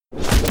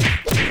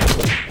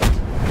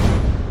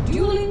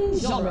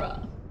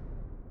genre.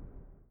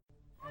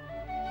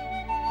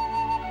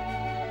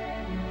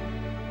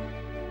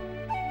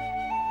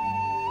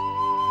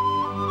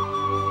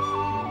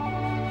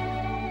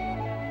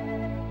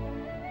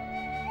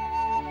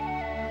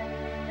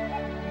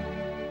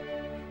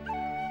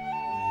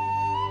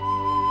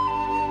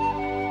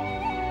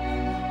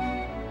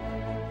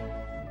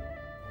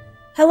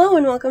 Hello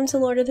and welcome to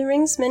Lord of the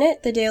Rings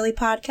Minute, the daily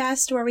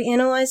podcast where we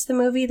analyze the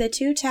movie The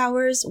Two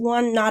Towers,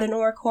 one not an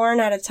orc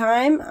horn at a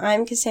time.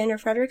 I'm Cassandra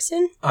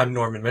Fredrickson. I'm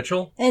Norman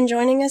Mitchell. And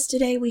joining us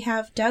today we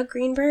have Doug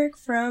Greenberg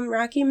from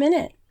Rocky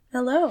Minute.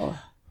 Hello.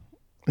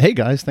 Hey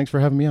guys, thanks for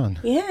having me on.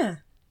 Yeah.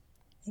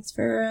 Thanks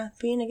for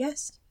being a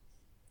guest.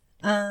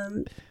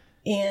 And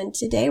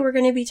today we're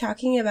going to be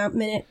talking about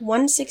minute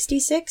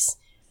 166,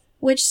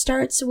 which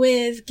starts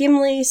with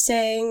Gimli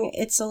saying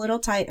it's a little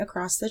tight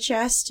across the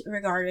chest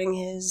regarding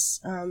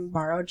his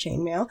borrowed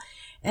chainmail,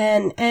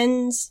 and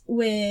ends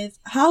with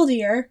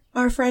Haldir,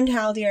 our friend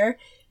Haldir,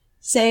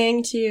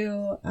 saying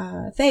to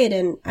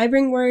Theoden, "I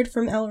bring word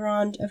from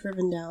Elrond of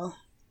Rivendell."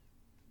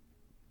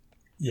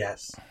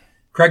 Yes.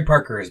 Craig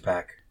Parker is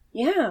back.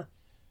 Yeah.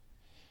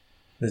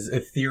 His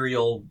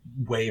ethereal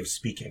way of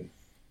speaking.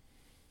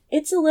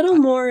 It's a little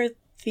more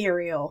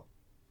ethereal.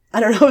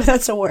 I don't know if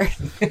that's a word.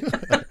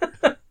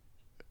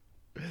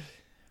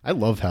 I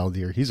love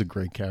Haldir. He's a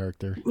great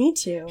character. Me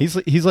too.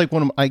 He's like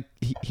one of my.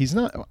 He's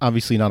not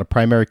obviously not a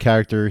primary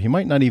character. He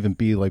might not even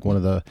be like one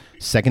of the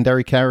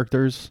secondary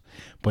characters,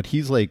 but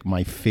he's like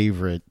my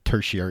favorite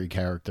tertiary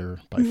character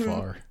by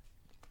far.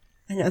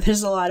 I know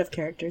there's a lot of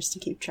characters to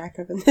keep track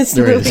of in this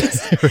there movie.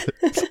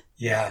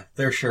 Yeah,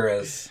 there sure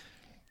is.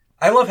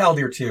 I love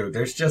Haldir too.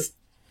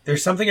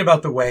 There's something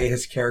about the way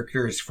his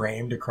character is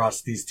framed across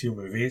these two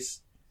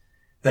movies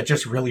that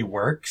just really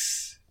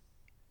works.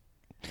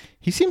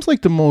 He seems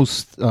like the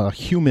most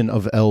human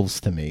of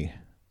elves to me.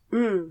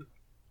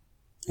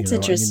 That's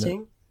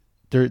interesting.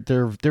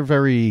 They're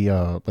very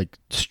like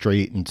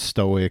straight and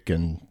stoic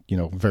and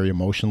very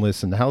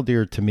emotionless. And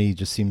Haldir to me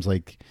just seems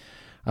like,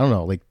 I don't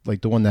know,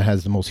 like the one that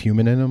has the most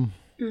human in him.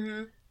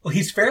 Mm-hmm. Well,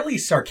 he's fairly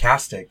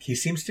sarcastic. He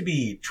seems to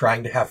be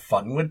trying to have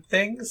fun with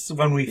things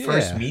when we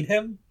first meet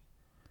him.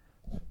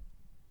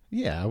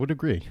 Yeah, I would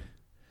agree.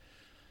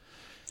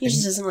 He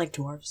just doesn't like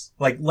dwarves.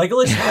 Like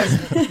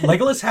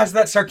Legolas has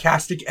that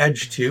sarcastic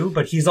edge too,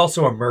 but he's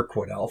also a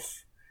Mirkwood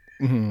elf.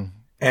 Mm-hmm.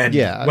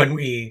 And when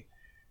we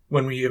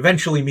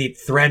eventually meet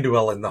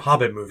Thranduil in the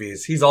Hobbit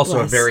movies, he's also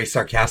a very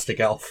sarcastic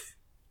elf.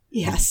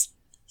 Yes.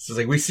 So it's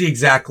like we see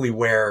exactly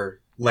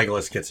where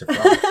Legolas gets it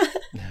from.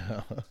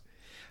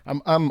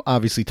 I'm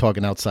obviously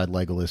talking outside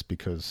Legolas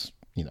because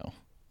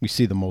we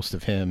see the most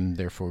of him,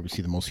 therefore we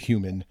see the most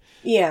human.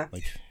 Yeah.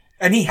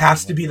 And he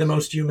has to be the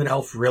most human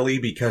elf, really,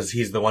 because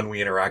he's the one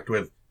we interact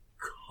with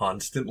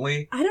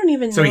constantly. I don't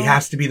even know. So he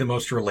has to be the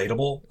most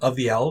relatable of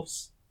the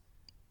elves.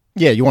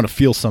 Yeah, you want to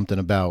feel something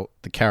about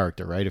the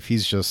character, right? If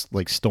he's just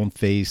like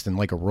stone-faced and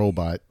like a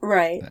robot,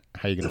 right?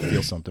 How are you going to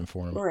feel something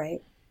for him?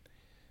 Right.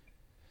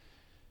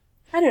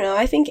 I don't know.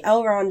 I think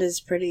Elrond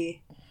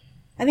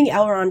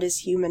is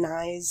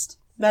humanized.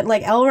 But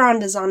like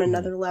Elrond is on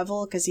another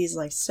level because he's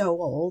like so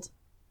old.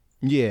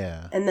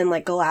 Yeah. And then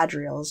like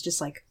Galadriel is just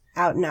like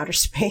out in outer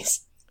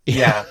space.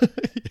 Yeah.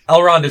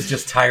 Elrond is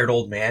just tired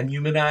old man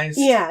humanized.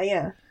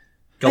 Yeah.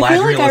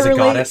 Galadriel is a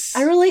goddess.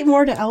 I relate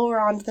more to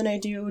Elrond than I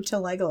do to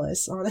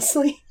Legolas,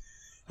 honestly.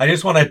 I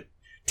just want to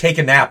take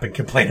a nap and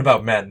complain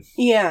about men.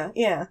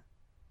 Yeah.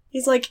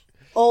 He's like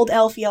old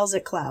elf yells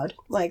at cloud.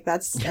 Like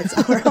that's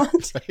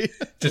Elrond.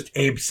 Just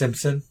Abe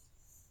Simpson.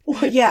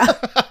 Well, yeah.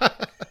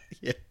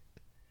 Yeah.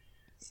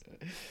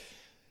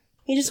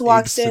 He just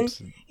walks in.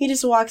 Simpson. He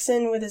just walks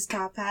in with his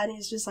top hat, and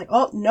he's just like,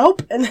 "Oh,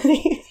 nope," and then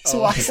he just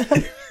walks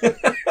in.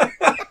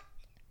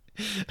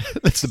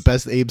 That's the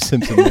best Abe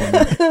Simpson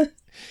moment.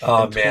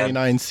 Oh man!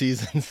 29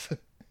 seasons.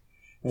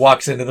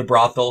 Walks into the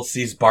brothel,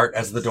 sees Bart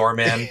as the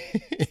doorman,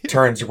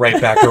 turns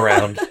right back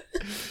around.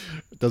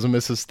 Doesn't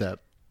miss a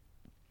step.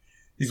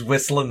 He's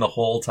whistling the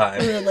whole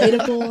time.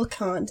 Relatable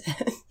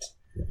content.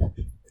 Can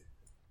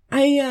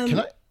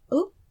I?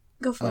 Oh,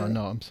 go for it.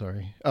 No, I'm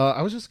sorry.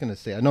 I was just gonna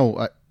say, I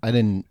know I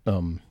didn't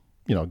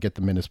get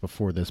the minutes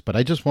before this, but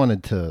I just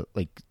wanted to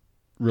like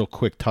real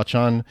quick touch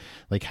on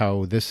like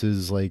how this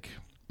is like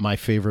my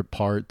favorite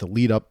part. The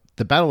lead up,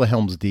 the Battle of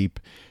Helm's Deep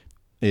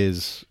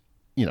is,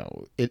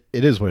 it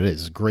is what it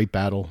is. It's a great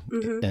battle,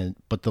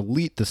 but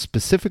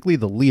specifically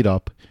the lead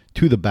up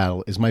to the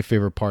battle is my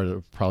favorite part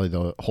of probably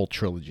the whole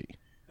trilogy.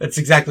 That's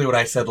exactly what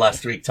I said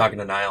last week talking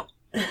to Niall.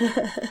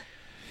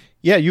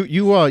 Yeah,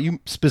 you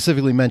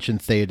specifically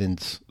mentioned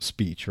Theoden's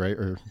speech, right?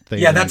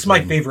 Yeah, that's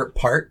my favorite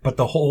part, but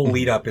the whole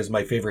lead up is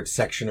my favorite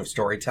section of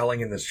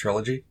storytelling in this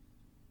trilogy.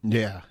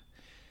 Yeah.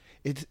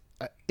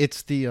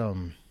 It's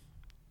the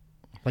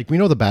like we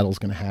know the battle's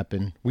going to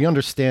happen. We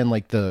understand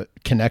like the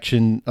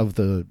connection of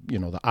the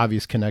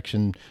obvious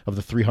connection of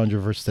the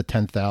 300 versus the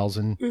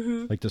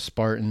 10,000, like the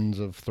Spartans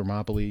of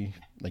Thermopylae,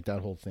 like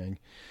that whole thing.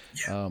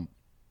 Yeah.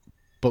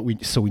 But we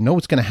know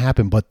what's going to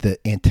happen, but the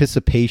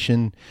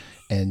anticipation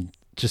and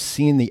just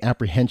seeing the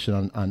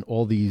apprehension on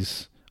all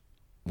these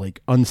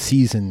like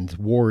unseasoned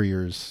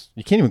warriors.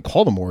 You can't even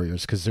call them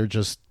warriors because they're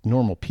just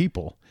normal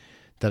people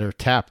that are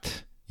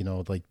tapped,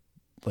 like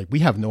we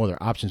have no other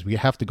options. We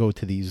have to go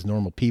to these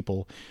normal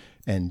people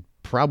and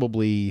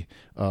probably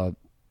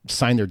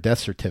sign their death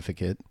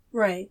certificate.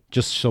 Right.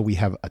 Just so we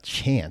have a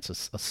chance,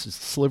 a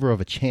sliver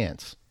of a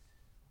chance.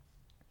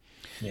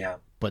 Yeah.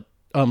 But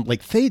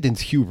like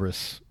Theoden's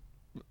hubris,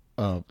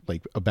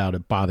 like about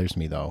it bothers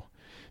me though,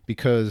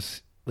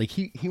 because like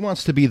he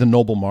wants to be the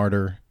noble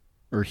martyr,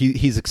 or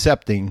he's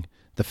accepting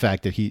the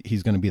fact that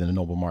he's going to be the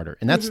noble martyr,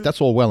 and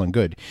that's all well and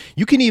good.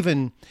 You can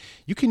even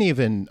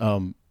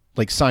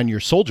like sign your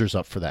soldiers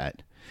up for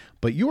that,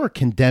 but you are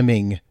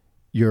condemning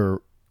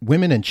your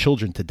women and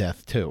children to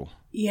death too.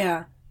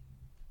 Yeah.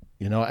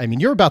 I mean,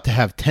 you're about to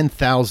have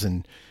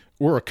 10,000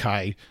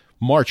 Uruk-hai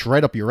march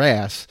right up your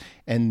ass,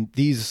 and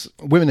these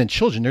women and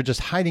children, they're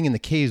just hiding in the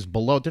caves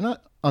below. They're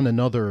not on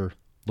another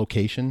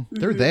location.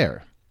 They're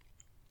there.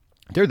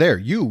 They're there.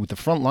 You, the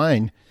front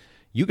line,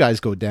 you guys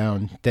go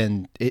down,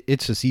 then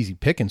it's just easy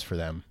pickings for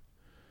them.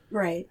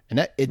 Right. And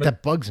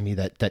that bugs me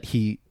that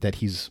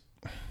he's,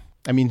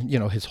 I mean,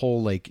 his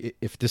whole, like,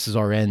 if this is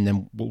our end,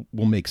 then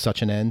we'll make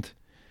such an end.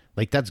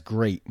 Like, that's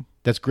great.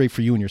 That's great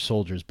for you and your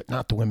soldiers, but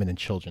not the women and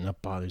children.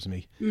 That bothers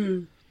me.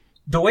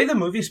 The way the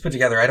movie's put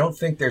together, I don't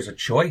think there's a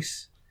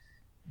choice.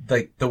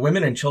 Like, the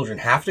women and children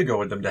have to go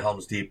with them to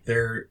Helm's Deep.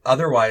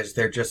 Otherwise,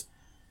 they're just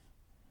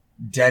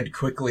dead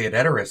quickly at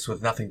Edoras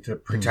with nothing to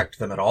protect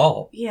them at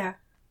all. Yeah.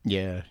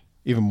 Yeah.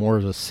 Even more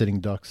of the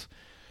sitting ducks.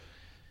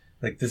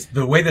 Like,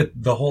 the way that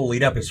the whole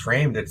lead up is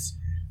framed, this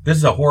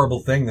is a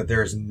horrible thing that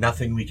there's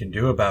nothing we can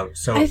do about.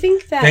 So I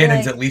think that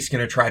Theoden's at least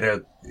going to try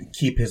to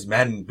keep his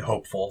men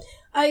hopeful.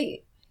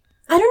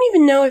 I don't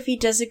even know if he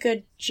does a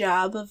good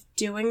job of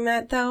doing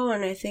that, though,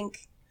 and I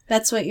think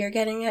that's what you're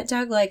getting at,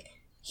 Doug. Like,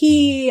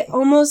 he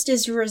almost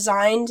is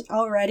resigned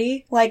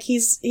already. Like,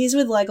 he's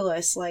with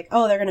Legolas, like,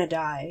 oh, they're gonna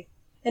die.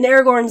 And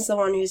Aragorn's the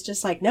one who's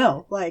just like,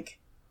 no, like,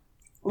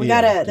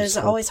 there's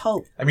always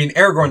hope. I mean,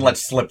 Aragorn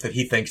lets slip that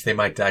he thinks they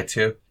might die,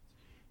 too.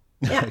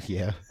 Yeah.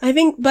 Yeah. I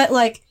think, but,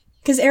 like,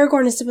 because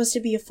Aragorn is supposed to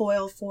be a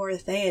foil for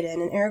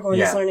Theoden, and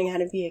Aragorn is learning how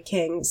to be a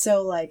king,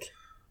 so, like...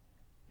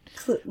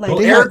 Well,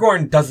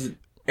 Aragorn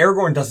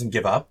doesn't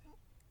give up.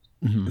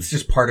 It's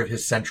just part of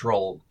his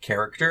central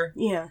character.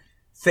 Yeah.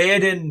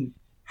 Theoden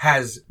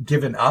has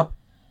given up,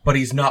 but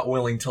he's not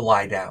willing to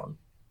lie down.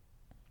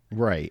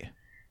 Right.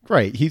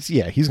 He's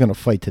going to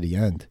fight to the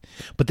end.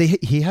 But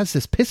he has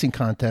this pissing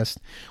contest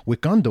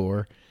with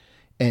Gondor,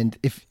 and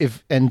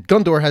and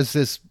Gondor has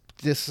this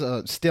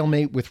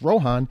stalemate with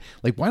Rohan.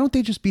 Like, why don't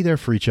they just be there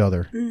for each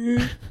other?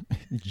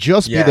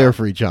 Just be there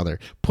for each other.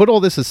 Put all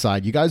this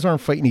aside. You guys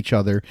aren't fighting each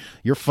other.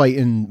 You're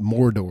fighting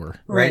Mordor.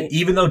 Right?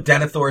 Even though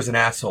Denethor's an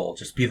asshole,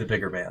 just be the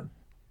bigger man.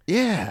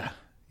 Yeah.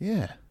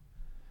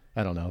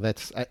 I don't know.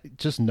 That's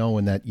just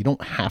knowing that you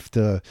don't have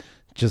to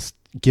just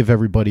give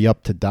everybody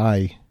up to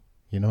die.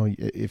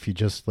 If you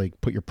just, like,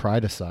 put your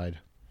pride aside.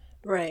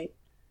 Right.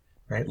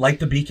 Like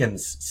the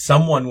beacons,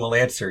 someone will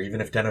answer,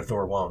 even if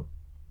Denethor won't.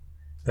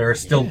 There are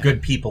still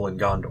good people in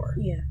Gondor.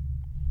 Yeah.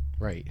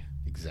 Right.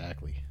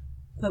 Exactly.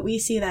 But we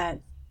see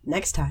that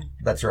next time.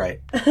 That's right.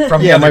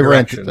 From the other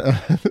direction.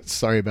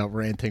 Sorry about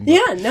ranting. But...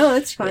 Yeah, no,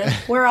 that's fine.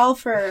 We're all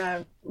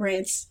for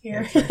rants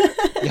here.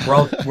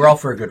 We're all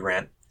for a good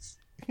rant.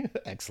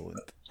 Excellent.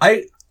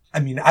 I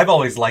mean, I've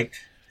always liked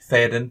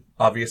Theoden,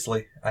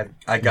 obviously.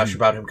 I gush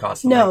about him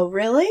constantly. No,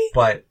 really?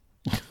 But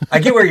I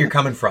get where you're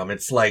coming from.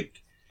 It's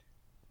like,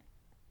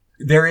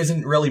 there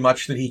isn't really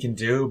much that he can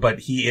do,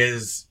 but he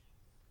is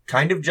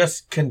kind of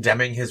just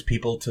condemning his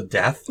people to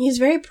death. He's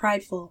very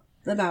prideful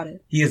about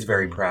it. He is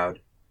very proud.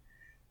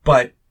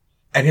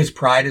 And his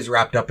pride is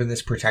wrapped up in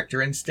this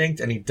protector instinct,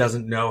 and he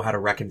doesn't know how to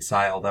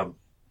reconcile them.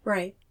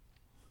 Right.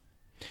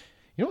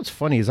 What's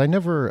funny is I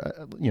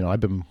never, I've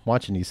been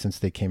watching these since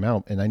they came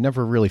out, and I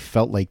never really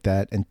felt like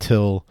that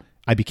until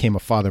I became a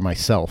father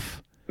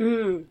myself.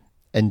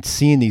 And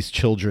seeing these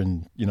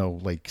children,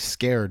 like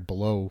scared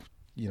below,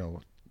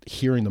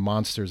 hearing the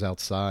monsters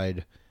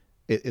outside,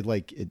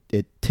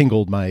 it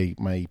tingled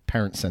my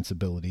parent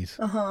sensibilities.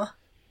 So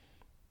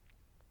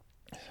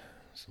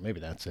maybe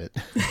that's it.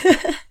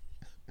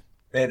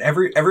 And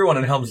everyone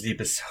in Helm's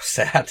Deep is so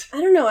sad.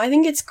 I don't know. I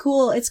think it's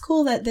cool. It's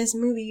cool that this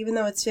movie, even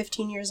though it's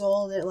 15 years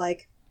old, it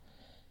like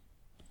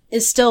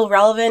is still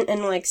relevant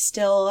and like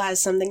still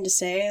has something to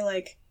say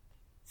like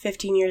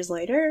 15 years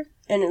later.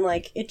 And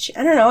like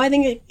I don't know. I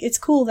think it's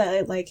cool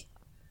that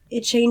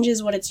it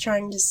changes what it's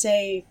trying to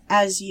say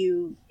as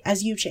you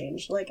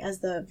change, like as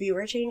the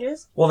viewer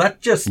changes. Well,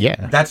 that's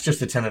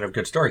just a tenet of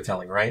good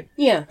storytelling, right?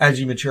 Yeah. As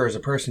you mature as a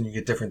person, you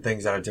get different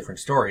things out of different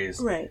stories.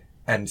 Right.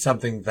 And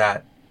something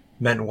that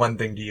meant one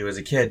thing to you as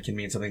a kid can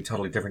mean something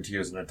totally different to you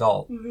as an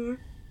adult.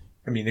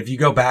 I mean, if you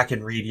go back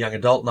and read young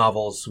adult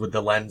novels with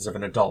the lens of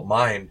an adult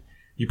mind,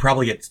 you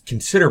probably get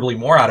considerably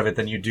more out of it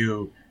than you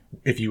do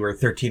if you were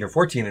 13 or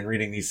 14 and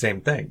reading these same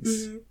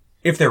things.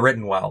 If they're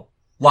written well.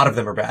 A lot of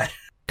them are bad.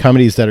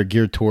 Comedies that are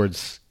geared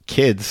towards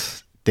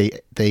kids,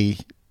 they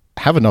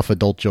have enough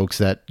adult jokes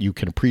that you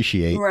can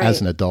appreciate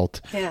as an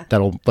adult. Yeah.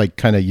 That'll like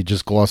kind of you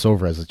just gloss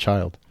over as a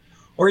child.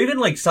 Or even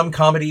like some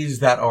comedies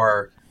that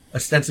are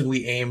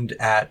ostensibly aimed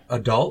at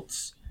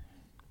adults,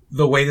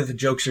 the way that the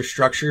jokes are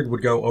structured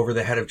would go over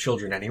the head of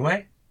children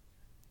anyway.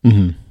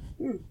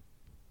 Mm-hmm.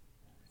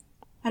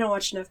 I don't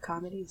watch enough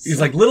comedies. It's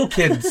like little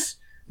kids,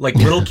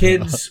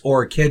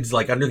 or kids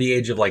like under the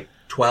age of like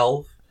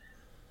 12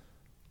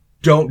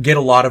 don't get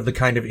a lot of the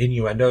kind of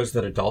innuendos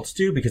that adults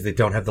do because they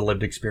don't have the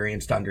lived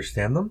experience to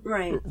understand them.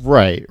 Right.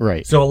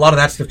 Right. So a lot of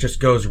that stuff just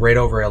goes right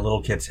over a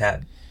little kid's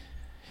head.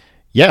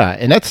 Yeah,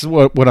 and that's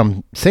what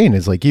I'm saying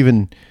is like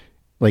even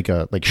like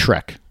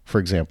Shrek, for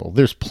example.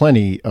 There's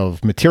plenty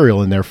of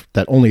material in there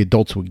that only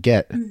adults would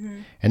get,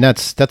 and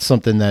that's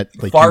something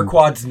that like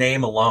Farquaad's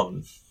name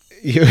alone.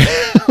 Yeah,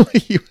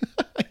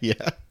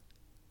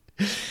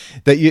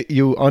 that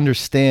you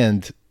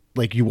understand.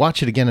 Like you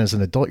watch it again as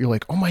an adult, you're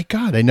like, oh my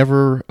god, I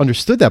never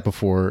understood that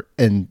before,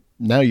 and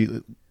now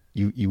you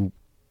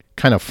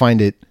kind of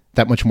find it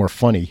that much more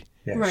funny.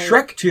 Yeah. Right.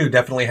 Shrek 2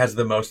 definitely has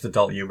the most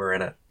adult humor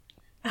in it.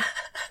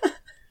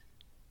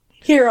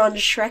 Here on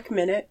Shrek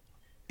Minute.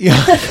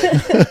 Yeah,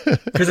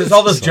 because there's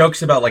all those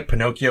jokes about like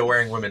Pinocchio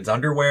wearing women's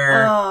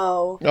underwear.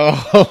 Oh.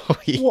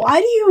 Yeah.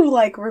 Why do you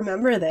like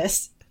remember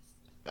this?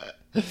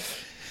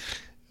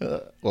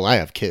 Well, I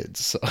have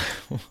kids, so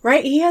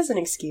Right? He has an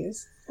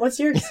excuse. What's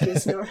your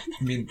excuse, Norman?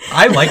 I mean,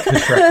 I like the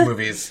Shrek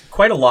movies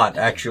quite a lot,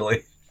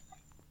 actually.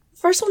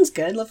 First one's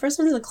good. The first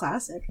one's a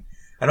classic.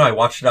 I know I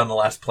watched it on the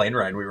last plane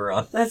ride we were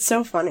on. That's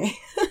so funny.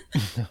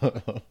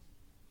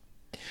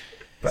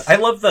 But I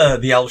love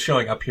the elves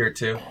showing up here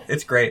too.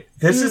 It's great.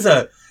 This is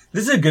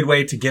a good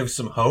way to give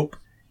some hope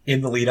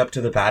in the lead up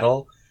to the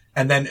battle,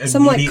 and then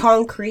Some like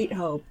concrete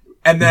hope.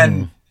 and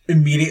then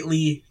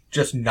immediately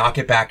just knock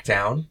it back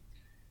down.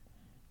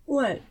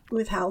 What?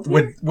 With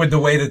Haldir? With the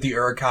way that the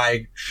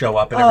Uruk-hai show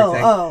up and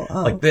everything. Oh.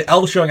 Like the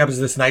elves showing up is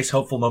this nice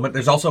hopeful moment.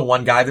 There's also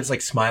one guy that's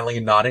like smiling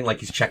and nodding like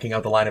he's checking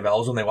out the line of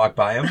elves when they walk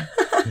by him.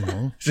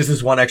 It's just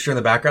this one extra in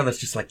the background that's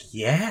just like,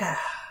 yeah.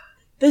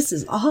 This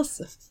is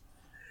awesome.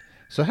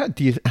 So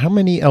how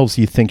many elves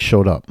do you think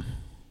showed up?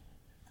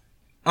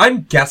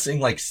 I'm guessing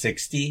like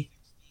 60.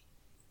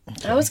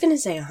 Okay. I was going to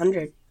say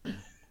 100.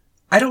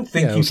 I don't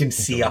think you can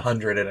see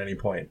 100 at any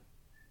point.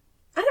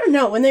 I don't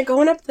know. When they're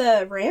going up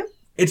the ramp?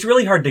 It's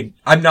really hard to...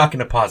 I'm not going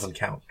to pause and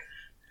count.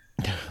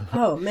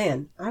 Oh,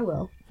 man. I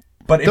will.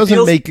 But it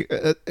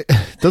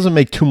doesn't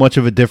make too much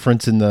of a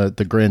difference in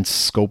the grand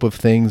scope of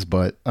things,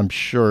 but I'm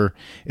sure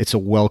it's a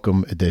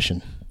welcome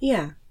addition.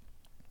 Yeah.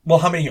 Well,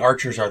 how many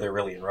archers are there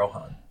really in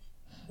Rohan?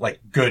 Like,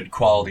 good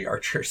quality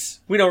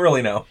archers. We don't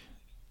really know.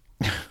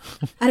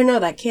 I don't know.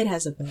 That kid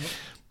has a bow.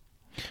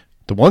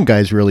 The one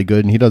guy's really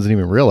good, and he doesn't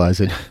even realize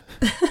it.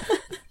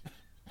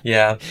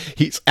 Yeah.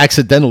 He's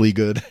accidentally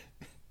good.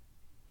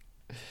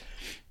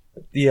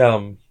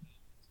 The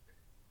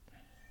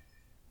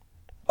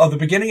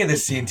beginning of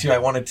this scene too, I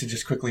wanted to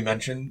just quickly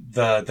mention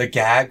the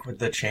gag with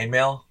the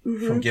chainmail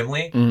from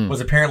Gimli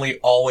was apparently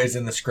always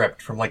in the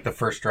script from like the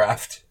first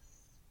draft.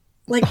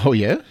 Like, oh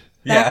yeah,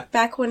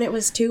 back when it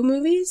was 2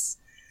 movies.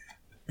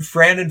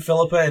 Fran and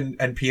Philippa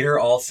and Peter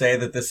all say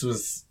that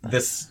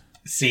this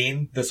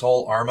scene, this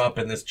whole arm up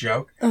and this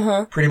joke,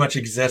 pretty much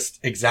exist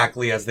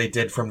exactly as they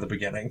did from the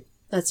beginning.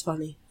 That's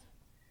funny.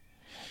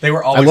 They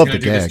were always going to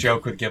do this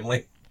joke with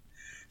Gimli.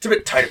 It's a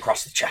bit tight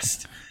across the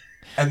chest.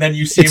 And then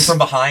you see him from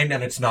behind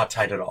and it's not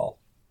tight at all.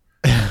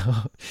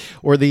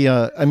 Or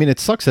it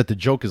sucks that the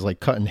joke is like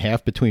cut in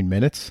half between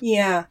minutes.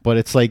 Yeah. But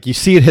it's like you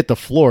see it hit the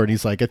floor and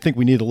he's like, I think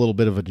we need a little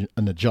bit of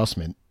an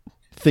adjustment.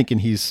 Thinking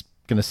he's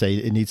going to say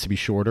it needs to be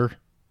shorter.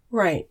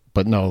 Right.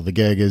 But no, the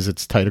gag is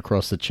it's tight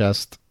across the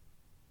chest.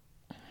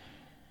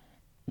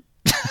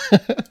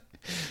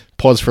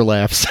 Pause for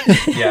laughs.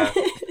 Yeah.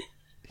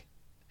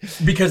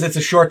 Because it's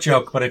a short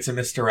joke, but it's a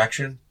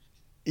misdirection.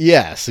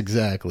 Yes,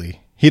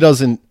 exactly. He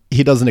doesn't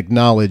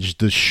acknowledge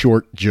the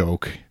short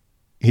joke.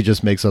 He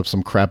just makes up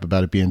some crap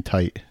about it being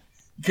tight.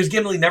 Because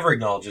Gimli never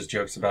acknowledges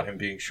jokes about him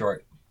being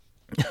short.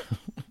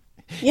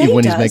 Yeah,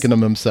 when he's making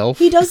them himself.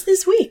 He does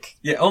this week.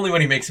 Yeah, only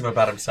when he makes them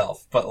about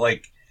himself.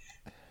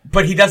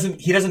 But he doesn't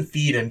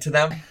feed into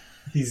them.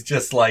 He's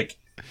just like,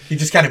 he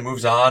just kind of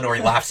moves on or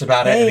he laughs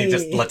about it and he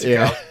just lets it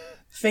go.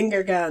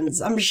 Finger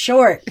guns. I'm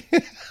short.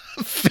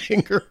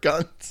 Finger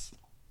guns.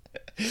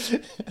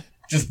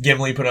 Just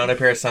Gimli put on a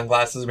pair of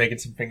sunglasses, making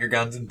some finger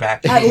guns and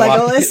back. At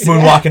Legolas.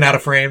 Moonwalking out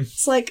of frame.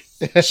 It's like,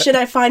 should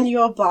I find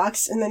you a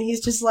box? And then he's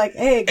just like,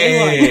 hey,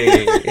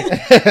 good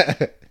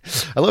one.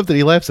 I love that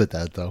he laughs at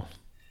that, though.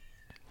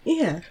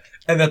 Yeah.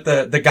 And that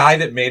the guy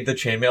that made the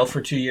chainmail for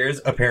 2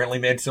 years apparently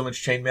made so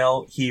much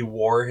chainmail, he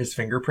wore his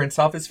fingerprints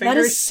off his fingers.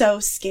 That is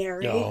so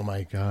scary. Oh,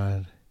 my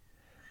God.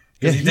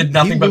 Because he did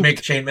nothing but make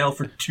chainmail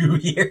for 2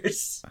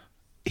 years.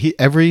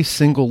 Every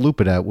single loop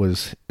of that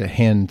was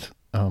hand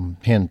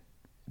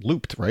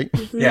looped, right?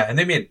 Mm-hmm. Yeah,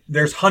 and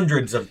there's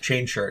hundreds of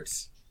chain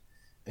shirts.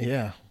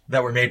 Yeah.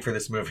 That were made for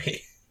this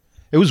movie.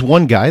 It was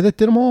one guy that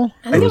did them all?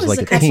 I think it was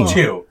like a team.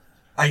 2.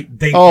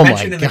 They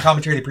mentioned in the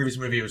commentary of the previous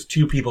movie it was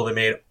 2 people that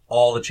made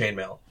all the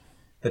chainmail.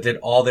 That did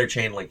all their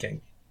chain linking.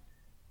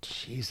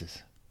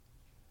 Jesus.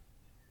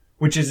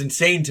 Which is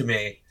insane to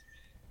me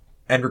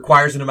and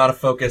requires an amount of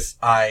focus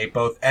I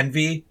both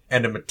envy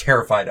and am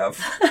terrified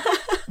of.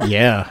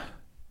 Yeah.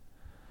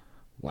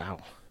 Wow.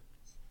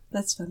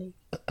 That's funny.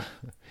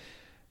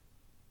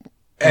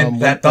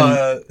 And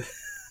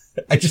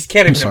I just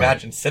can't even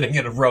imagine sitting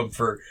in a room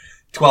for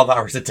 12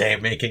 hours a day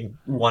making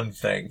one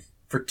thing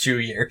for 2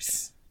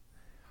 years.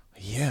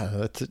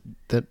 Yeah,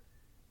 that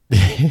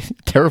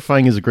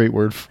terrifying is a great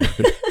word for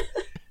it.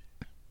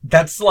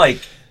 That's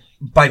like,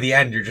 by the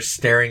end, you're just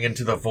staring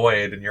into the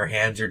void and your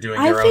hands are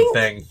doing their own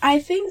thing. I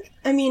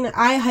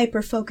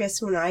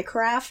hyper-focus when I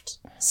craft,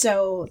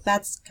 so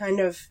that's kind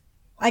of...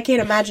 I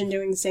can't imagine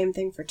doing the same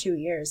thing for 2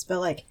 years,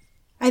 but, like,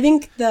 I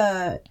think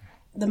the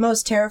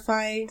most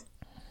terrifying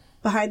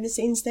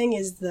behind-the-scenes thing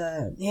is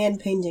the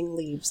hand-painting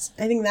leaves.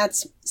 I think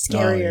that's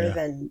scarier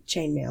than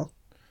chainmail.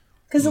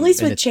 Because at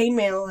least with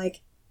chainmail,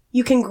 like,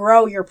 you can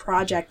grow your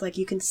project, like,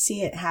 you can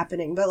see it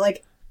happening, but,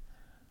 like...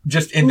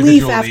 Just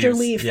individual leaf after leaves.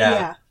 leaf,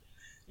 yeah.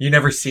 You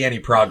never see any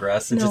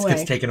progress. It No just way.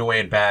 gets taken away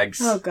in bags.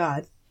 Oh,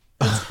 God.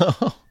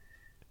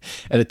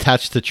 And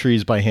attached to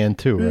trees by hand,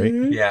 too, right?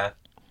 Mm-hmm. Yeah.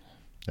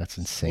 That's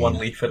insane. One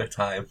leaf at a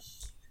time.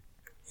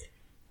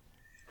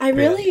 I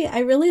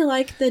really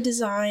like the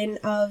design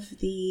of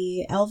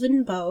the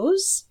elven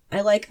bows.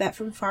 I like that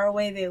from far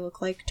away they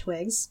look like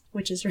twigs,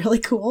 which is really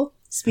cool.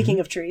 Speaking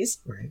of trees.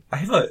 Right. I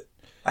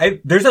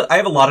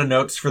have a lot of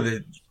notes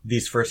for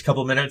these first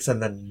couple minutes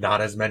and then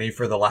not as many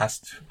for the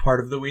last part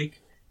of the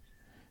week.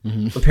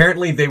 Mm-hmm.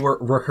 Apparently they were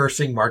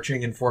rehearsing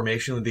marching in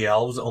formation with the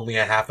elves only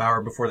a half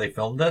hour before they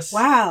filmed this.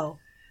 Wow.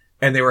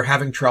 And they were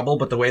having trouble,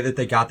 but the way that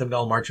they got them to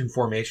all march in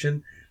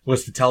formation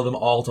was to tell them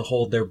all to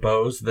hold their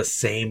bows the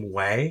same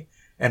way,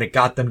 and it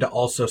got them to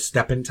also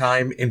step in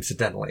time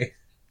incidentally.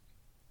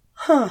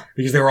 Huh.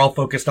 Because they were all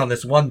focused on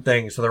this one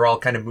thing, so they're all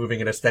kind of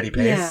moving at a steady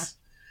pace.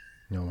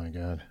 Yeah. Oh my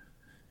God.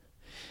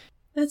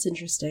 That's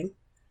interesting.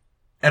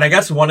 And I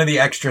guess one of the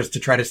extras to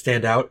try to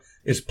stand out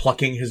is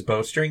plucking his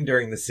bowstring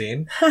during the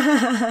scene.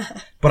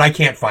 But I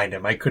can't find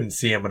him. I couldn't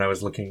see him when I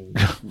was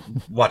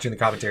watching the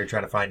commentary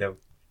trying to find him.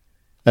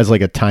 As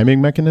like a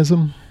timing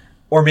mechanism?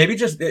 Or maybe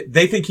just,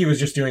 they think he was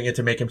just doing it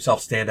to make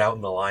himself stand out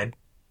in the line.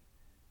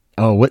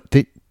 Oh, what?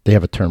 They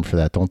have a term for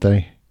that, don't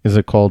they? Is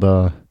it called,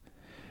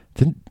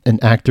 didn't an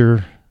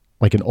actor,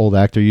 like an old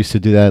actor used to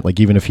do that? Like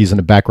even if he's in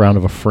the background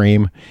of a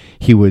frame,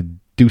 he would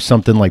do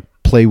something like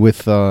play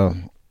with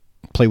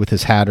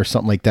his hat or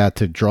something like that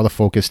to draw the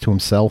focus to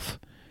himself.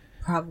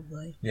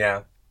 Probably.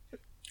 Yeah.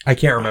 I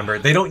can't remember.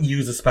 They don't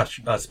use a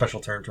special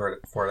term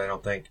for it, I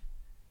don't think.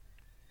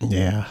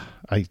 Yeah.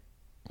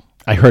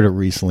 I heard it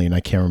recently and I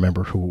can't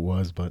remember who it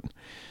was, but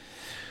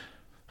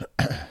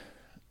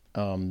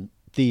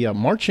the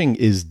marching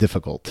is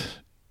difficult,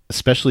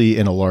 especially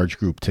in a large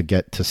group to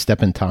get to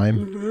step in time.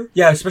 Mm-hmm.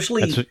 Yeah,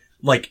 especially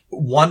like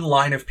one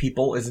line of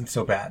people isn't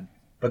so bad,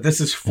 but this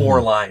is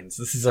 4 lines.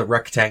 This is a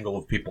rectangle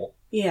of people.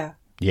 Yeah.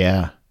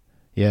 Yeah.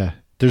 Yeah.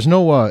 There's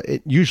no,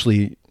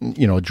 usually,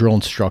 a drill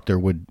instructor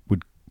would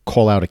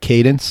call out a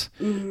cadence.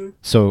 Mm-hmm.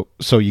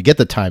 So you get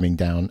the timing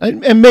down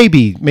and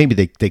maybe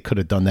they could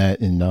have done that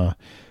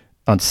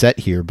on set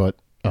here, but,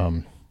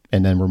 and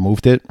then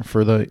removed it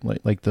for the,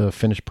 like the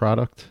finished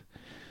product.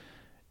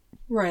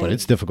 Right. But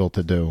it's difficult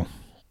to do.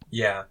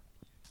 Yeah.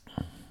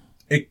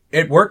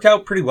 It worked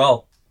out pretty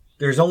well.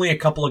 There's only a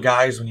couple of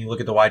guys when you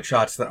look at the wide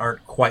shots that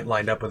aren't quite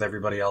lined up with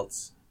everybody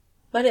else.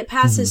 But it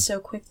passes so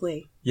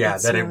quickly. Yeah,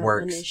 That's that it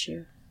works. An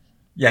issue.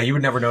 Yeah, you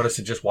would never notice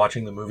it just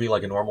watching the movie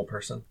like a normal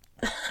person.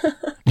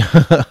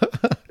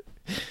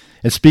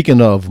 And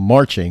speaking of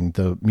marching,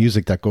 the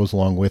music that goes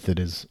along with it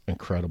is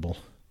incredible.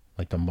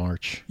 Like the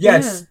march.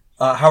 Yes.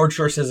 Yeah. Howard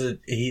Shore says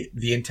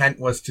the intent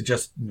was to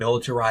just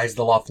militarize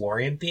the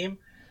Lothlorien theme.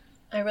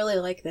 I really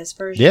like this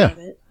version of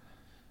it.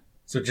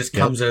 So it just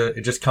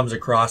comes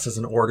across as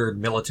an ordered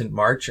militant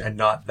march and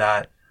not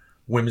that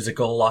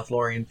whimsical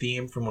Lothlorien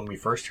theme from when we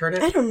first heard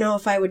it. I don't know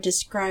if I would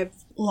describe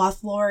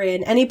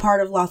Lothlorien, any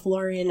part of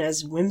Lothlorien,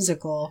 as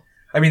whimsical.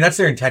 I mean, that's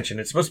their intention.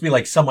 It's supposed to be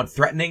like somewhat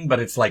threatening, but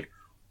it's like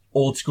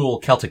old school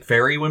Celtic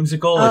fairy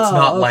whimsical. It's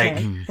not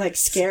like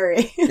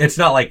scary. It's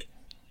not like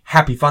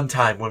happy fun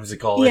time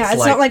whimsical. Yeah,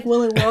 it's not like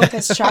Willy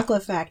Wonka's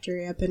Chocolate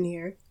Factory up in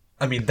here.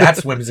 I mean,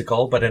 that's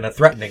whimsical, but in a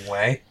threatening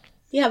way.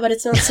 Yeah, but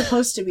it's not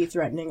supposed to be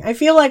threatening. I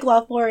feel like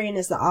Lothlorien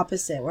is the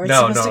opposite, where it's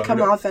supposed to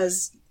come off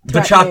as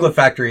threatening. The Chocolate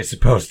Factory is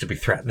supposed to be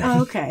threatening.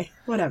 Oh, okay.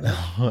 Whatever.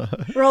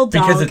 Roald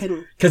Dahl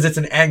because it's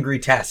an angry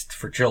test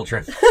for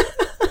children.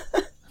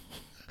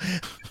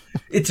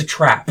 It's a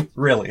trap,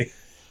 really.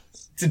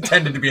 It's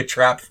intended to be a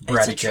trap for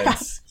bratty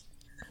kids.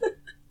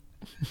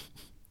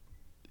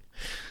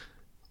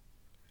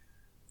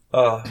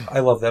 I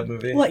love that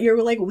movie. What,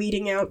 you're like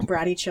weeding out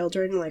bratty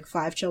children, like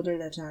 5 children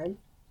at a time?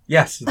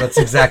 Yes, that's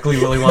exactly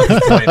Willy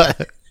Wonka's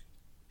point.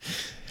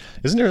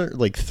 Isn't there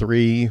like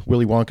 3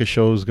 Willy Wonka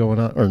shows going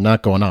on? Or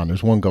not going on,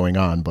 there's one going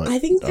on, but... I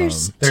think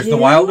there's 2? There's the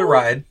Wilder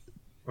Ride,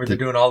 where they're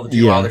doing all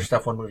the Wilder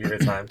stuff one movie at a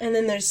time. And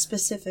then there's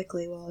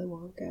specifically Willy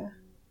Wonka.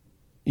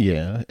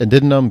 Yeah, and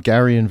didn't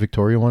Gary and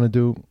Victoria want to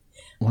do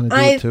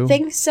it too? I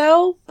think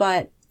so,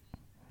 but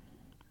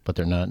but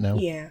they're not now.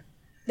 Yeah.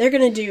 They're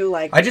going to do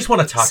like. I just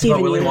want to talk Steven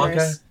about Willy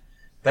Universe. Wonka.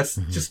 That's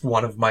just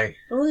one of my.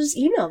 Well, just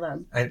email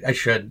them. I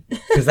should,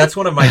 because that's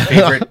one of my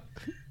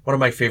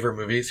favorite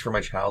movies from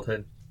my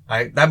childhood.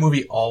 That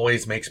movie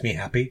always makes me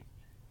happy.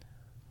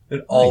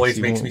 It always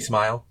makes me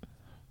smile.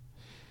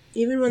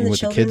 Even when the with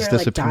the children kids are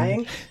like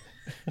disappearing? dying.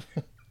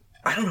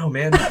 I don't know,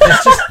 man.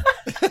 It's just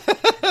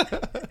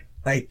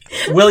like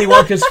Willy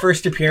Wonka's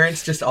first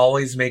appearance just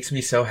always makes me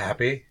so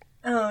happy.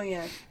 Oh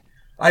yeah.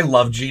 I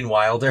love Gene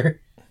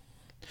Wilder.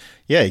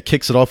 Yeah, he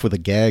kicks it off with a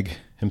gag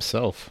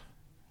himself.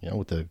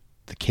 With the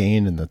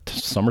cane and the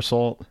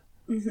somersault.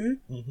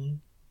 Mm-hmm.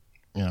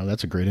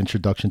 That's a great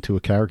introduction to a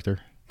character.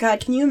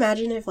 God, can you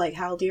imagine if like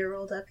Hal Deer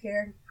rolled up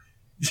here?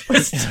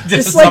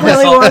 just like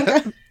Willy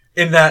Wonka.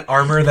 In that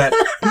armor that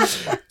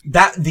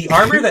the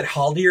armor that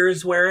Haldir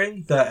is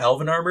wearing, the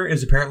elven armor,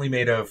 is apparently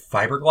made of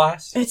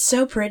fiberglass. It's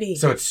so pretty.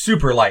 So it's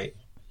super light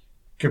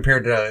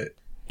compared to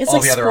it's all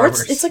like the other sports.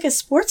 armors. It's like a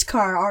sports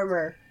car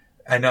armor.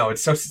 I know,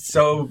 it's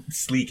so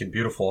sleek and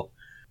beautiful.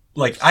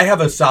 Like I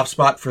have a real soft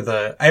spot for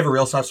the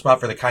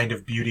kind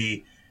of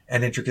beauty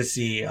and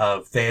intricacy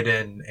of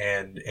Theoden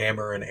and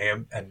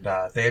Aemir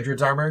and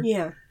Theodred's armor.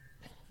 Yeah.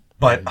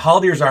 But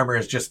Haldir's armor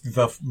is just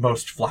the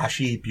most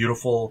flashy,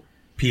 beautiful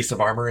piece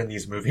of armor in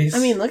these movies. I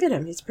mean, look at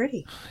him. He's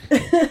pretty.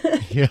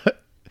 Yeah.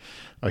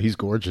 Oh, he's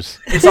gorgeous.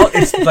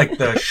 It's like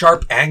the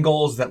sharp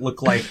angles that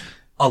look like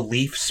a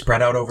leaf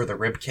spread out over the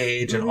rib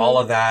cage and all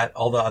of that,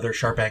 all the other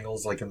sharp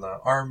angles like in the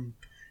arm,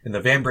 in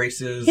the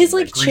vambraces. His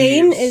like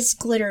chain greaves. is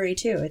glittery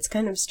too. It's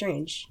kind of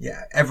strange.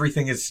 Yeah,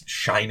 everything is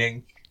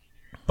shining.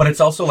 But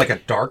it's also like a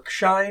dark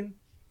shine.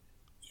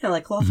 Yeah,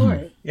 like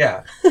Clawford.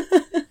 Yeah.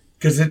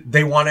 Because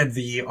they wanted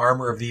the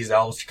armor of these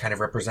elves to kind of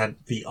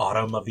represent the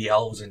autumn of the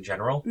elves in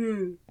general.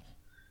 Mm.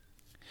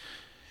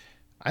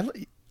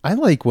 I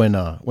like when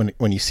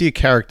you see a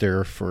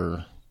character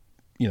for,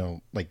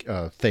 like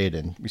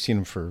Theoden. We've seen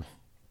him for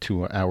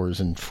 2 hours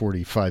and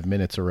 45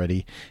 minutes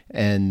already,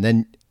 and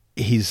then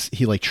he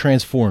like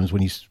transforms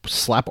when you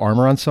slap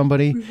armor on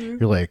somebody. Mm-hmm.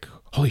 You're like,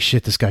 holy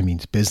shit, this guy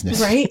means business.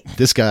 Right?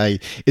 This guy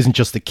isn't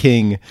just the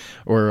king,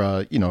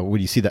 or when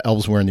you see the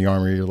elves wearing the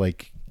armor, you're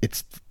like,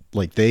 it's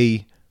like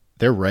they're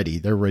ready.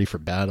 They're ready for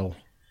battle.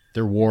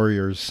 They're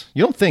warriors.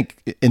 You don't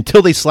think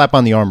until they slap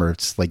on the armor.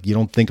 It's like you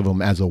don't think of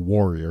them as a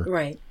warrior,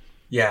 Right?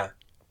 Yeah,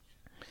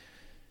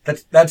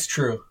 that's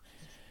true.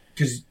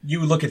 Because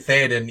you look at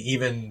Theoden,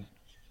 even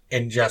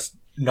in just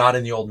not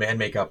in the old man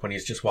makeup, when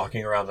he's just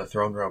walking around the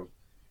throne room,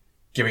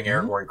 giving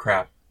Aragorn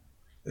crap.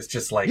 It's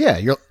just like,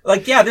 you're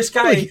like, this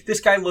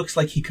guy looks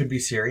like he could be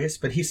serious,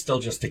 but he's still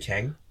just a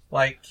king.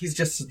 Like he's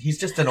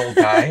just an old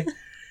guy.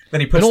 Then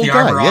he puts the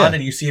armor on,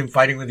 and you see him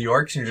fighting with the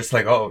orcs, and you're just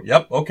like, oh,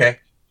 yep, okay.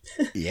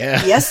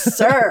 Yeah. Yes,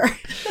 sir.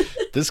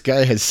 This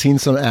guy has seen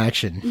some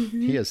action. Mm-hmm.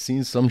 He has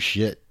seen some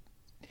shit.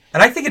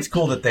 And I think it's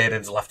cool that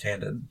Theoden's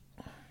left-handed.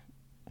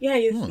 Yeah,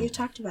 you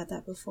talked about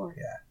that before.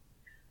 Yeah.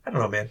 I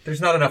don't know, man. There's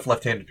not enough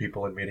left-handed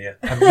people in media.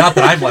 Not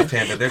that I'm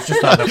left-handed. There's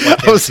just not enough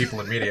left-handed people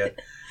in media.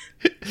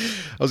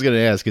 I was going to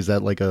ask, is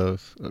that like a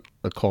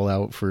call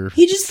out for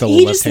he just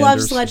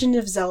loves Legend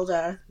of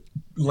Zelda.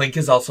 Link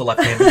is also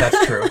left-handed.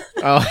 That's true.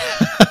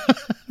 Oh.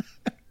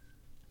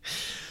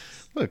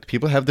 Look,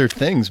 people have their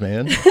things,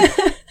 man.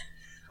 I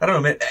don't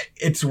know, man.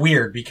 It's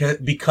weird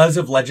because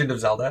of Legend of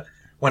Zelda.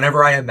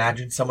 Whenever I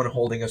imagine someone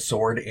holding a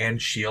sword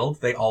and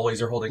shield, they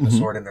always are holding the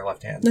sword in their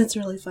left hand. That's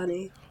really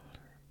funny.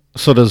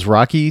 So does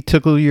Rocky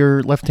tickle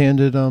your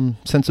left-handed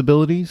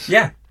sensibilities?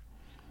 Yeah,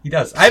 he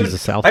does. I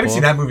haven't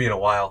seen that movie in a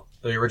while.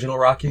 The original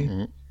Rocky.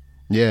 Mm-hmm.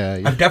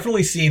 Yeah. I've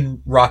definitely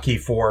seen Rocky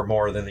 4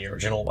 more than the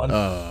original one.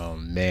 Oh,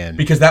 man.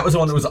 Because that was the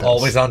one that was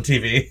always on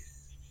TV.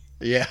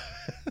 Yeah.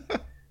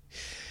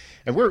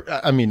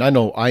 And I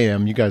know I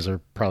am. You guys are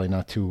probably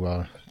not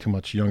too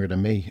much younger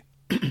than me.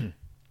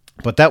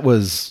 But that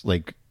was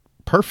like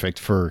perfect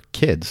for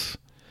kids,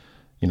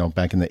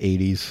 back in the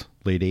 80s,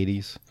 late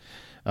 80s.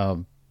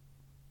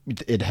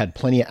 It had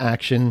plenty of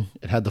action.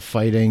 It had the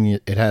fighting.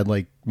 It had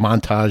like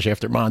montage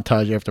after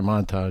montage after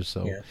montage.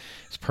 So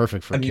it's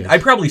perfect for kids.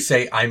 I'd probably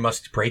say I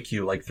Must Break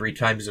You like 3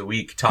 times a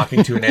week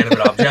talking to inanimate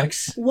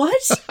objects.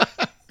 What?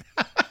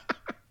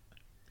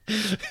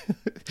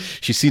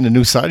 She's seen a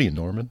new side of you,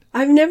 Norman.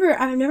 I've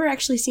never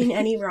actually seen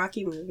any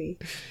Rocky movie.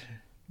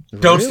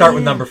 Don't start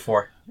with number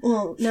 4.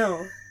 Well,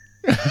 no.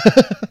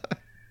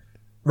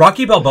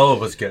 Rocky Balboa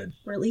was good.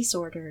 Release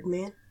ordered,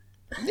 man.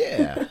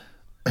 Yeah.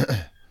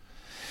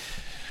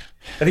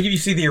 I think if you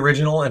see the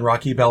original and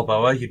Rocky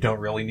Balboa, you don't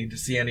really need to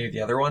see any of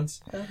the other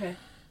ones. Okay.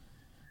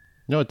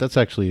 No, that's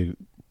actually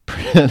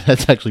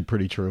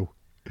pretty true.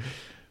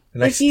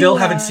 And I still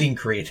haven't seen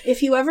Creed.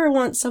 If you ever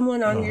want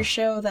someone on your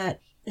show that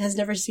has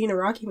never seen a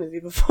Rocky movie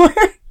before.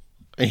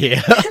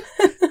 Yeah.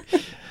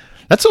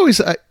 That's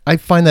always, I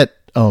find that,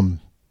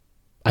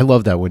 I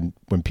love that when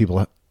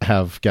people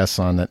have guests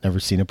on that never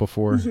seen it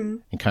before,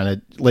 and kind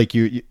of like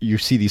you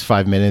see these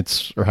 5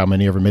 minutes or how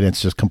many ever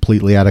minutes just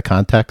completely out of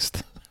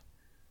context.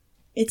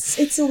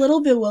 It's a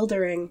little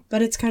bewildering,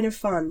 but it's kind of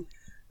fun.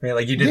 I mean,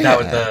 like you did that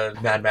with the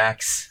Mad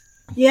Max.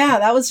 Yeah,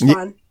 that was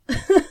fun.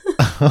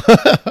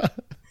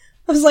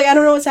 I was like, I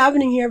don't know what's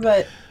happening here,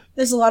 but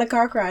there's a lot of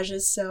car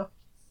crashes, so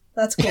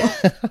that's cool.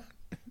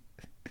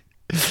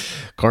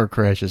 Car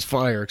crashes,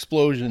 fire,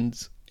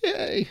 explosions.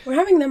 Yay. We're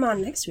having them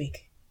on next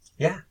week.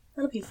 Yeah.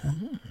 That'll be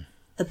fun.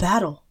 The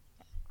battle.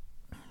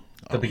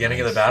 The beginning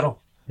of the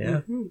battle.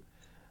 Yeah. Mm-hmm.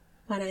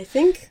 But I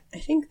think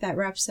that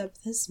wraps up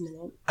this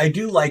minute. I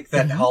do like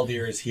that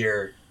Haldir is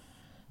here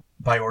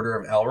by order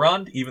of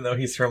Elrond, even though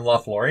he's from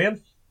Lothlorien.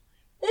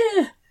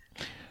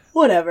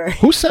 Whatever.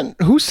 Who sent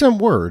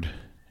word?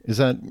 Is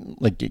that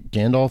like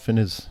Gandalf in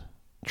his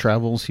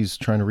travels? He's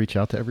trying to reach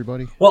out to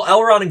everybody? Well,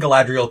 Elrond and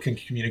Galadriel can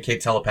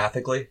communicate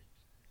telepathically.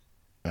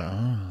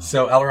 Ah.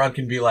 So Elrond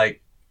can be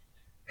like,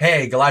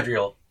 hey,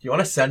 Galadriel, do you want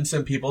to send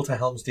some people to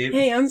Helm's Deep?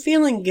 Hey, I'm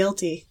feeling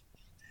guilty.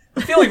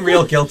 I'm feeling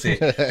real guilty.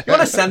 You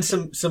want to send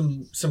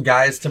some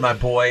guys to my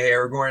boy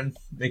Aragorn?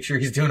 Make sure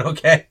he's doing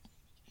okay.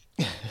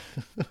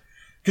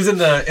 Because in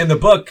the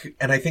book,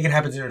 and I think it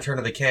happens in Return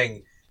of the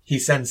King, he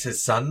sends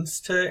his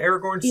sons to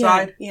Aragorn's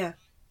side. Yeah.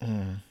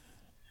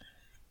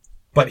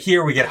 But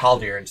here we get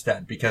Haldir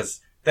instead,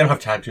 because they don't have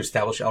time to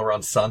establish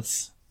Elrond's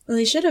sons. Well,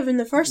 they should have in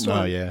the first one.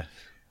 Oh, yeah.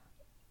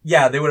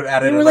 Yeah, they would have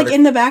added. They were like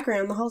in the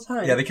background the whole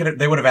time. Yeah,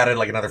 they would have added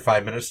like another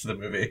 5 minutes to the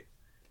movie.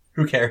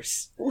 Who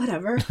cares?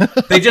 Whatever.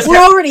 They just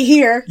We're already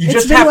here. You It's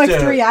just been have like to-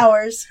 3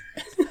 hours.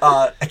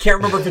 I can't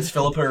remember if it's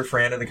Philippa or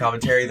Fran in the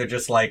commentary. They're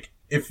just like,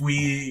 if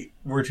we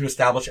were to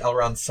establish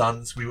Elrond's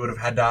sons, we would have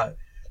had to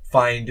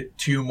find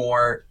 2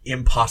 more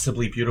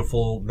impossibly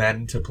beautiful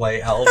men to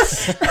play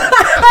elves.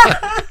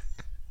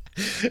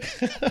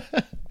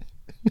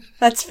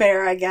 That's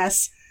fair, I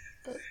guess.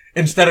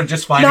 Instead of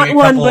just finding Not a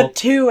one, couple. but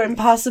 2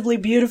 impossibly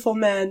beautiful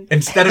men.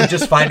 Instead of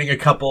just finding a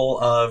couple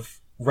of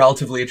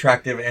relatively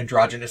attractive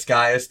androgynous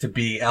guys to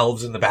be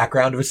elves in the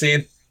background of a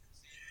scene,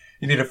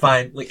 you need to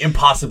find like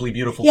impossibly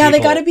beautiful Yeah, people.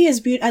 they gotta be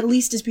at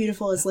least as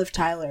beautiful as Liv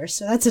Tyler,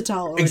 so that's a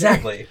tall order.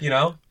 Exactly, you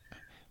know?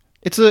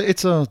 It's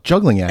a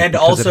juggling act. And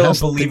because it also has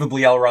to-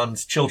 believably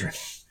Elrond's children.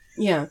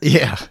 Yeah.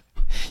 Yeah.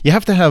 You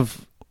have to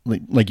have,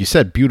 like you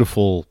said,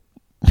 beautiful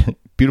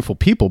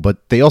people,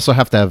 but they also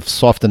have to have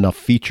soft enough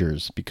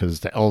features because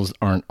the elves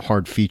aren't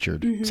hard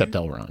featured except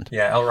Elrond.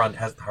 Yeah, Elrond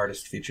has the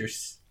hardest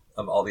features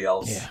of all the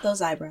elves. Yeah.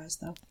 Those eyebrows,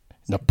 though.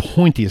 The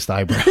pointiest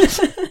eyebrows.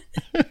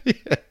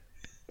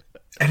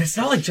 And it's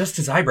not like just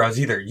his eyebrows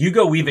either.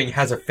 Hugo Weaving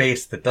has a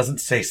face that doesn't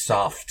say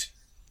soft.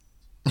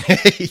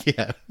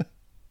 Yeah.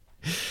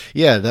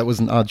 Yeah, that was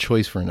an odd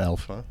choice for an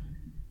elf, huh?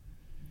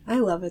 I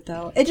love it,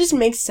 though. It just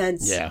makes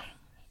sense. Yeah.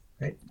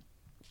 Right?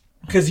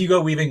 Because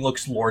Hugo Weaving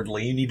looks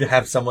lordly. You need to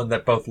have someone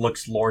that both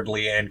looks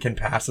lordly and can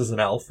pass as an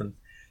elf, and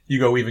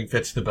Hugo Weaving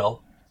fits the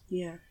bill.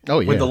 Yeah. Oh,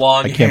 yeah. With the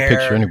long I can't hair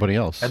picture anybody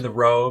else. And the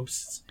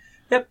robes.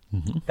 Yep.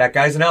 That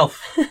guy's an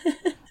elf.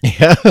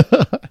 Yeah.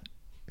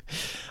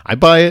 I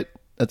buy it.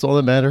 That's all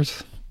that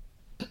matters.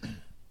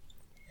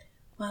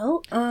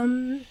 Well,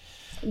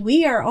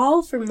 we are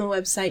all from the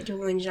website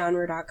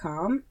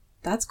duelinggenre.com.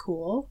 That's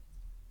cool.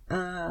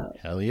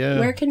 Hell yeah.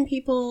 Where can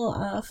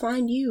people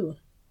find you,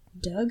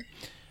 Doug?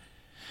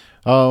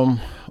 On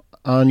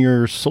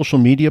your social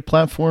media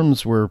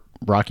platforms, we're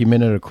Rocky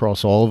Minute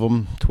across all of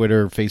them: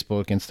 Twitter,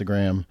 Facebook,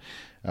 Instagram,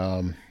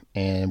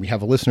 and we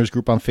have a listeners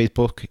group on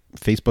Facebook.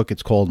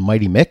 It's called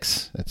Mighty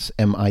Mix. That's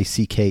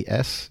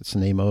MICKS. It's the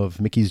name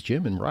of Mickey's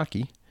Gym in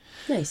Rocky.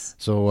 Nice.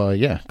 So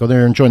yeah, go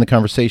there and join the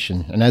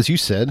conversation. And as you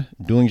said,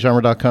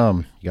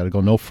 duelinggenre.com. You got to go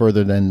no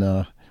further than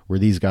where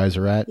these guys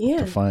are at Yeah.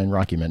 to find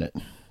Rocky Minute.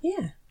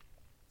 Yeah.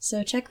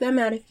 So check them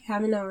out if you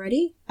haven't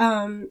already.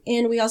 And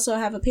we also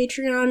have a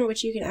Patreon,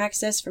 which you can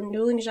access from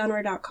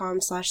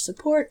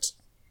duelinggenre.com/support.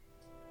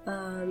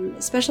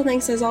 Special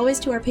thanks, as always,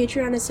 to our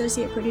Patreon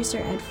associate producer,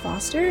 Ed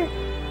Foster.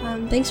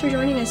 Thanks for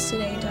joining us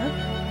today, Doug.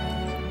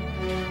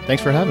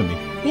 Thanks for having me.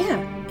 Yeah.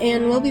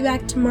 And we'll be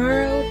back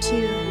tomorrow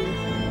to...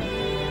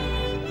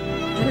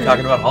 I don't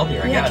Talking know. about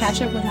Haldir, I Yeah, guess.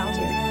 catch up with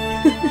Haldir.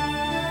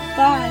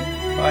 Bye.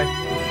 Bye.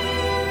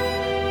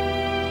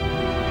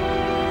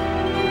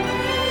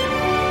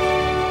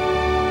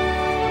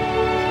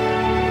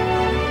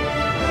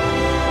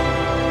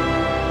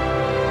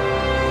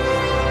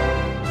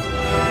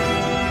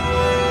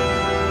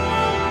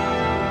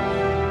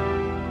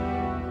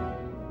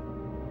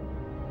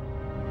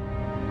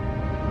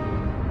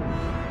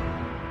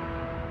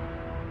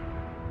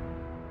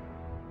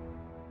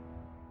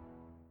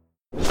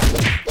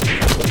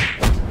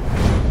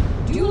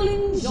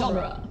 Dueling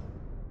Genre.